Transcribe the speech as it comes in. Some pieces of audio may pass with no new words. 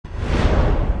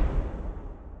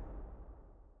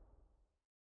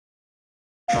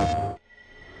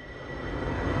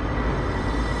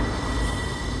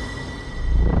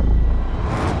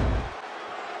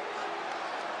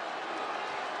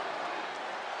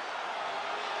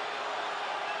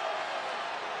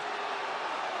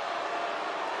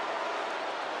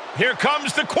Here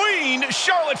comes the Queen,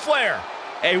 Charlotte Flair.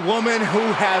 A woman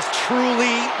who has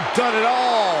truly done it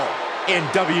all in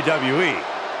WWE.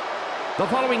 The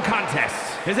following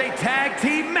contest is a tag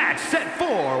team match set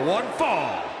for one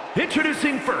fall.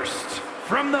 Introducing first,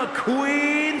 from the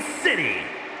Queen City,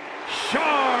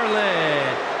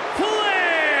 Charlotte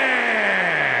Flair.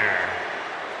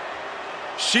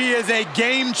 She is a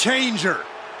game changer,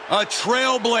 a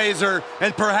trailblazer,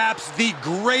 and perhaps the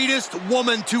greatest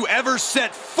woman to ever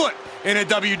set foot in a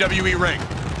WWE ring.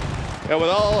 And with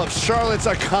all of Charlotte's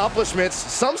accomplishments,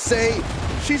 some say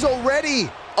she's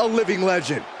already a living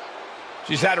legend.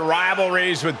 She's had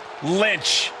rivalries with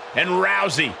Lynch and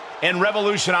Rousey and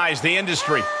revolutionized the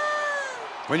industry.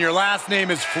 When your last name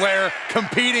is Flair,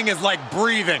 competing is like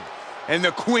breathing, and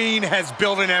the Queen has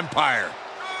built an empire.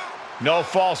 No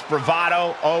false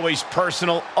bravado, always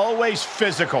personal, always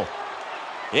physical.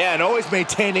 Yeah, and always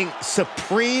maintaining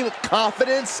supreme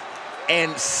confidence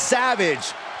and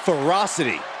savage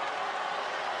ferocity.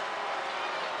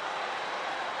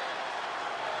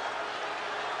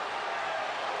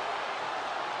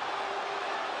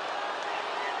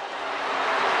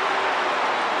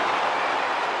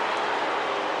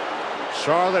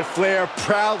 Charlotte Flair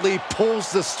proudly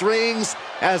pulls the strings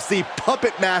as the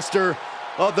puppet master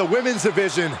of the women's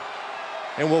division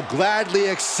and will gladly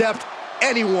accept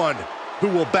anyone who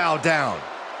will bow down.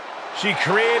 She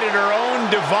created her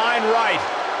own divine right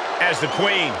as the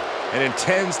Queen and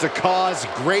intends to cause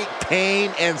great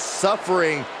pain and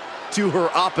suffering to her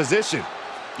opposition.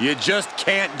 You just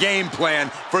can't game plan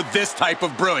for this type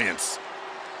of brilliance.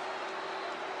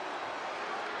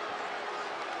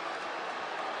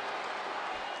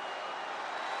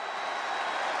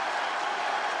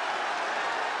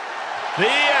 The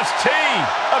EST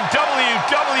of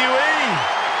WWE.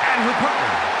 And her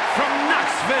partner from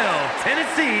Knoxville,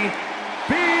 Tennessee,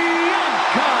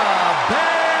 Bianca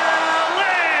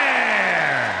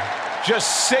Belair.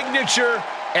 Just signature,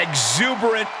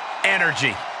 exuberant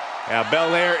energy. Now,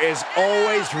 Belair is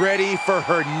always ready for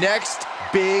her next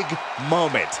big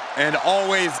moment. And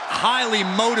always highly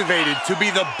motivated to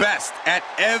be the best at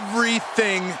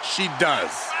everything she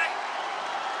does.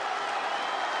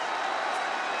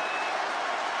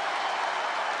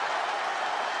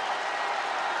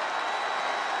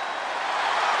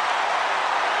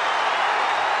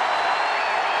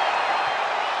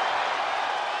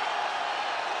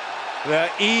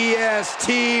 The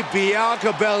EST,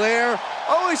 Bianca Belair,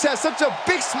 always has such a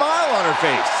big smile on her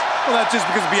face. Well, that's just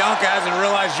because Bianca hasn't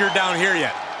realized you're down here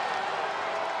yet.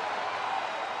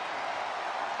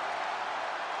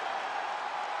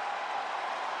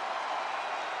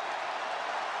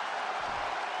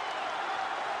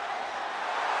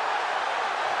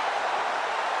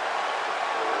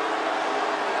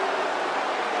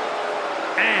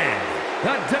 And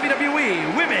the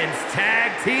WWE Women's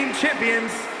Tag Team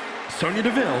Champions, Sonya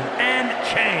Deville and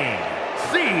Chain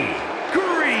C.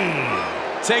 Green.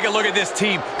 Take a look at this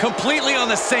team, completely on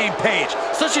the same page.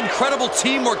 Such incredible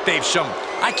teamwork they've shown.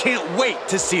 I can't wait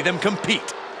to see them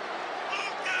compete.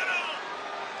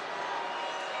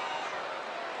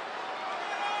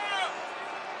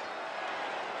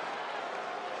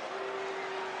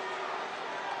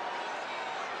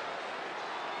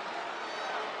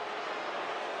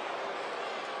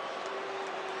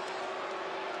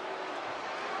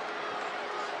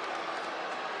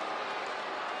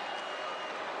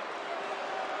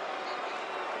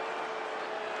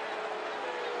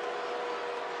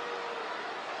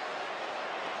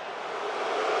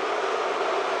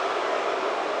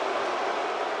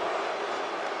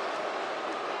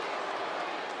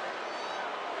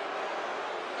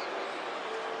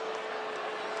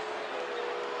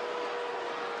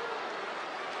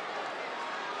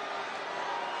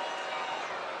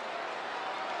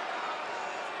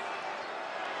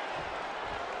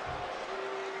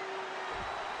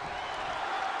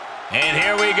 And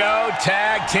here we go,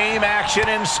 tag team action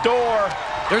in store.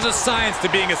 There's a science to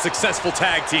being a successful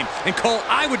tag team, and Cole,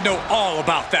 I would know all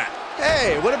about that.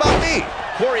 Hey, what about me?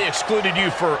 Corey excluded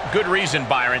you for good reason,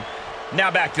 Byron.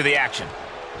 Now back to the action.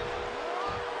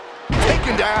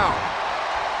 Taken down.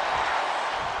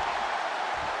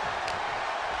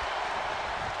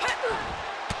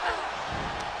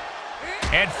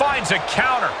 And finds a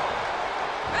counter.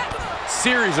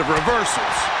 Series of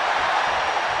reversals.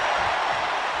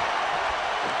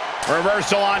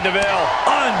 Reversal on DeVille.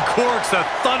 Uncorks a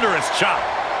thunderous chop.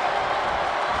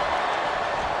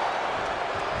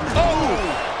 Oh!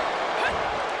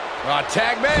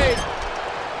 Tag made.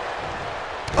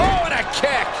 Oh, and a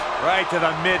kick. Right to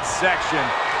the midsection.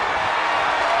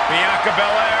 Bianca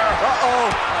Belair. Uh-oh.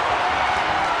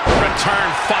 Return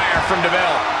fire from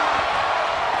DeVille.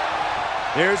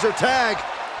 Here's her tag.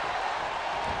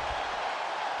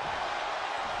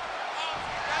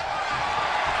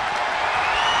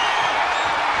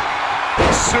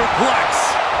 Suplex.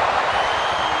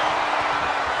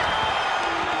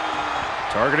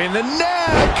 Targeting the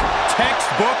neck.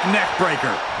 Textbook neck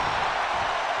breaker.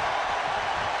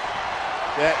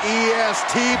 That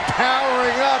EST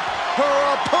powering up her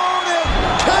opponent.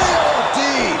 KOD.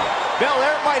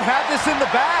 Belair might have this in the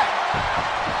bag.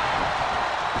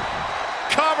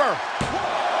 Cover.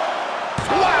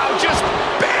 Wow, just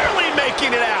barely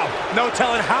making it out. No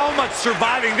telling how much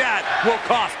surviving that will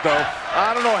cost, though.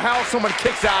 I don't know how someone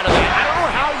kicks out of that. I don't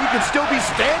know how you can still be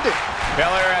standing.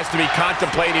 Belair has to be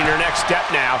contemplating her next step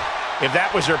now. If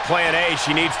that was her plan A,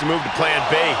 she needs to move to plan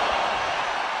B.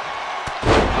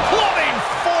 Clubbing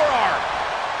forearm.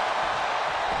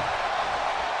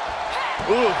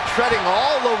 Ooh, treading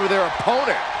all over their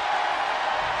opponent.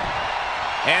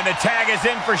 And the tag is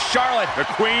in for Charlotte. The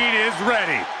Queen is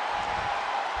ready.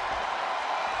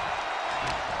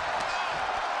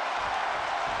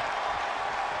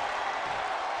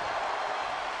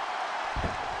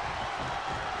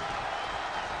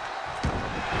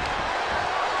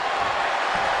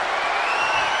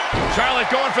 Charlotte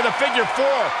going for the figure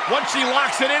four. Once she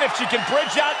locks it in, if she can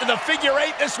bridge out to the figure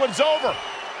eight, this one's over.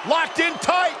 Locked in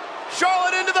tight.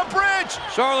 Charlotte into the bridge.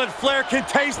 Charlotte Flair can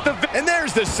taste the... And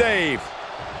there's the save.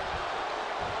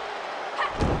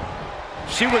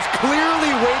 She was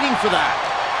clearly waiting for that.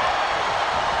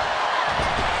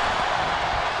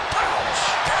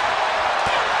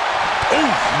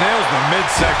 Oof, nails the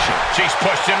midsection. She's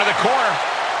pushed into the corner.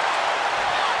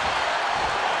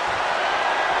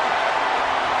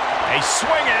 A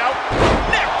swing out.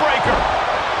 Neck breaker.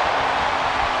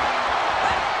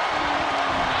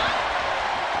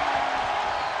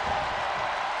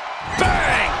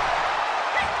 Bang!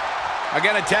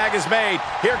 Again, a tag is made.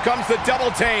 Here comes the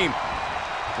double team.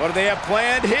 What do they have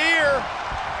planned here?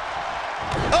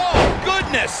 Oh,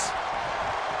 goodness!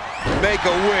 Make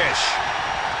a wish.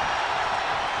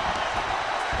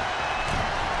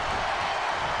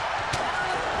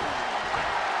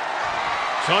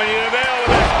 Sonya Deville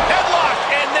with a headlock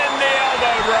and then the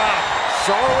elbow drop.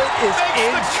 Charlotte is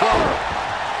in trouble.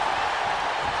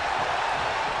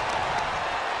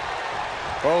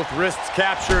 Both wrists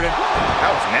captured, and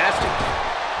That was nasty.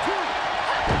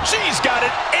 She's got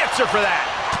an answer for that.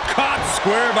 caught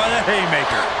square by the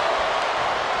haymaker.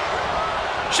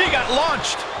 She got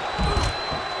launched.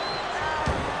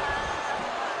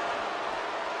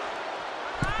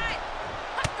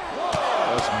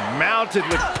 Was mounted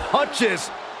with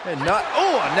punches and not,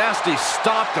 oh, a nasty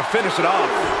stop to finish it off.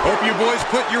 Hope you boys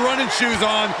put your running shoes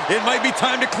on. It might be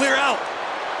time to clear out.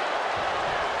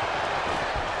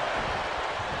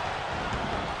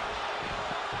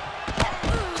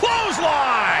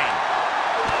 Clothesline.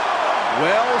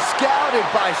 Well scouted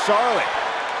by Charlotte.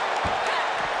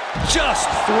 Just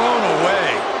thrown away.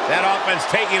 That offense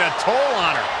taking a toll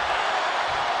on her.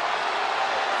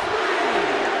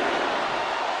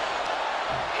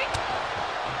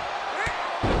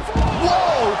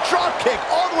 Whoa, drop kick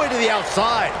all the way to the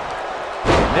outside.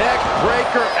 Neck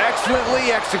breaker excellently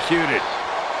executed.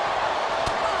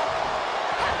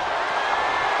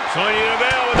 Sonya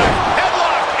Deville with a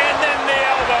headlock and then the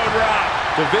elbow drop.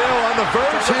 DeVille on the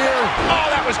verge here. Oh,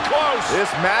 that was close.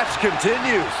 This match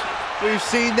continues. We've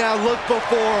seen that look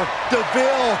before.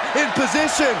 DeVille in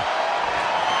position.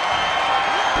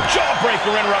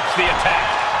 Jawbreaker interrupts the attack.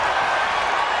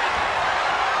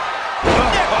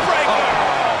 Neckbreaker.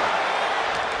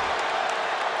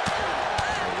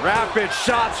 Rapid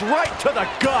shots right to the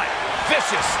gut.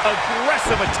 Vicious,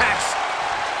 aggressive attacks.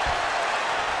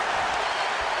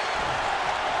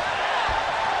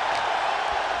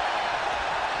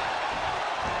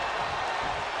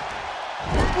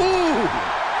 Ooh.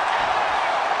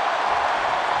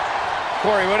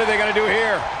 Corey, what are they going to do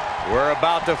here? We're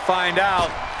about to find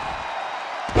out.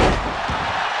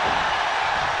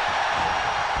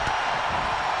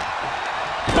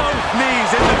 Both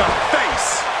knees into the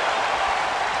face.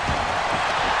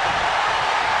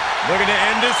 Looking to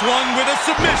end this one with a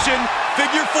submission.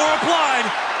 Figure four applied.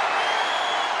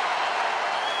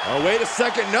 Oh, wait a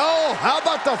second. No, how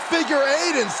about the figure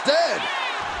eight instead?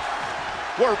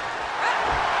 We're...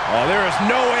 Oh, there is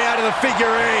no way out of the figure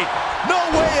eight. No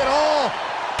way at all.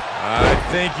 I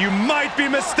think you might be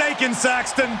mistaken,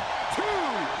 Saxton.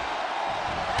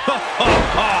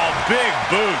 Big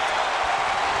boot.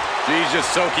 She's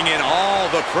just soaking in all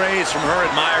the praise from her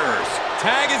admirers.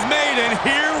 Tag is made, and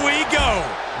here we go.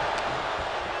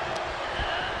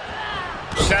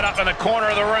 Set up in the corner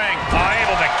of the ring.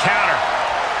 Unable to counter.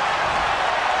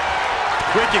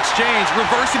 quick exchange,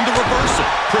 reversing the reversal.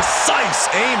 Precise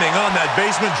aiming on that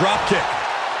basement drop kick.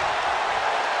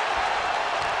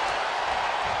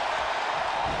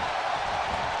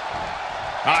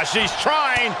 She's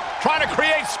trying to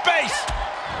create space.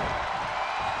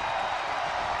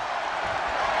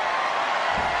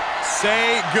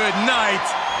 Say goodnight.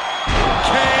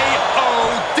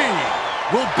 K.O.D.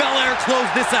 Will Belair close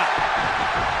this out?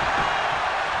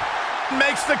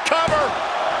 Makes the cover.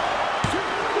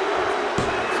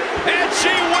 And she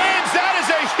wins. That is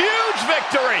a huge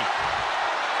victory.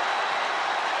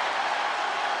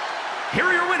 Here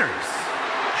are your winners,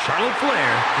 Charlotte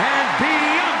Flair and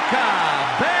Bianca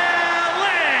Belair.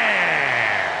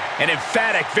 An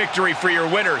emphatic victory for your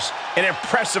winners. An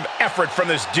impressive effort from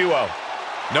this duo.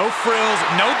 No frills,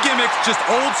 no gimmicks, just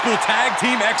old school tag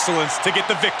team excellence to get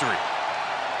the victory.